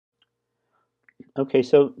Okay,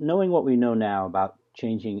 so knowing what we know now about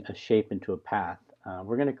changing a shape into a path,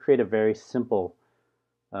 we're going to create a very simple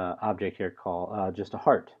object here called just a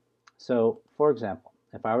heart. So, for example,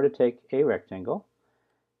 if I were to take a rectangle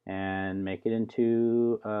and make it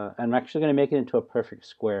into, I'm actually going to make it into a perfect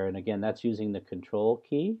square. And again, that's using the control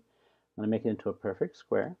key. I'm going to make it into a perfect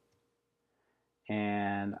square.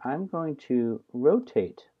 And I'm going to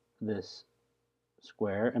rotate this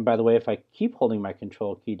square. And by the way, if I keep holding my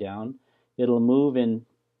control key down, it'll move in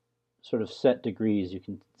sort of set degrees you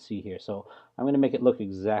can see here. So I'm going to make it look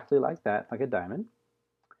exactly like that, like a diamond.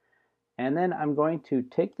 And then I'm going to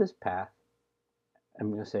take this path,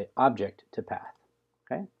 I'm going to say object to path,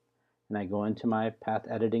 okay? And I go into my path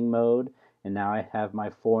editing mode, and now I have my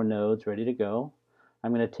 4 nodes ready to go.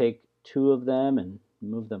 I'm going to take 2 of them and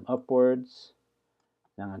move them upwards.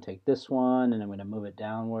 Then I'm going to take this one, and I'm going to move it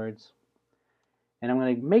downwards. And I'm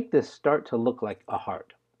going to make this start to look like a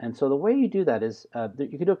heart. And so the way you do that is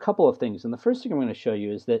you can do a couple of things. And the first thing I'm going to show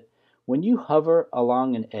you is that when you hover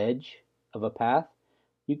along an edge of a path,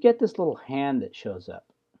 you get this little hand that shows up,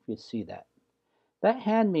 if you see that. That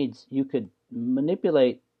hand means you could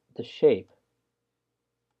manipulate the shape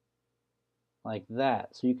like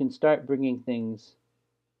that. So you can start bringing things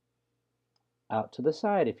out to the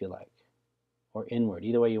side if you like, or inward,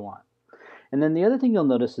 either way you want. And then the other thing you'll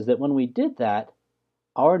notice is that when we did that,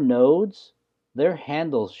 our nodes, their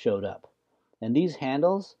handles showed up. And these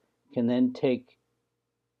handles can then take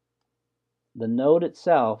the node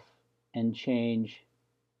itself and change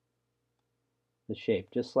the shape,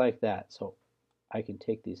 just like that. So I can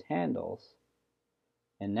take these handles,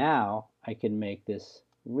 and now I can make this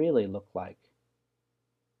really look like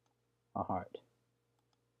a heart.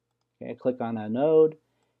 Okay, I click on a node,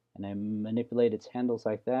 and I manipulate its handles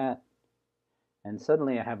like that, and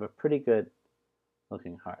suddenly I have a pretty good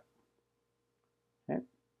looking heart.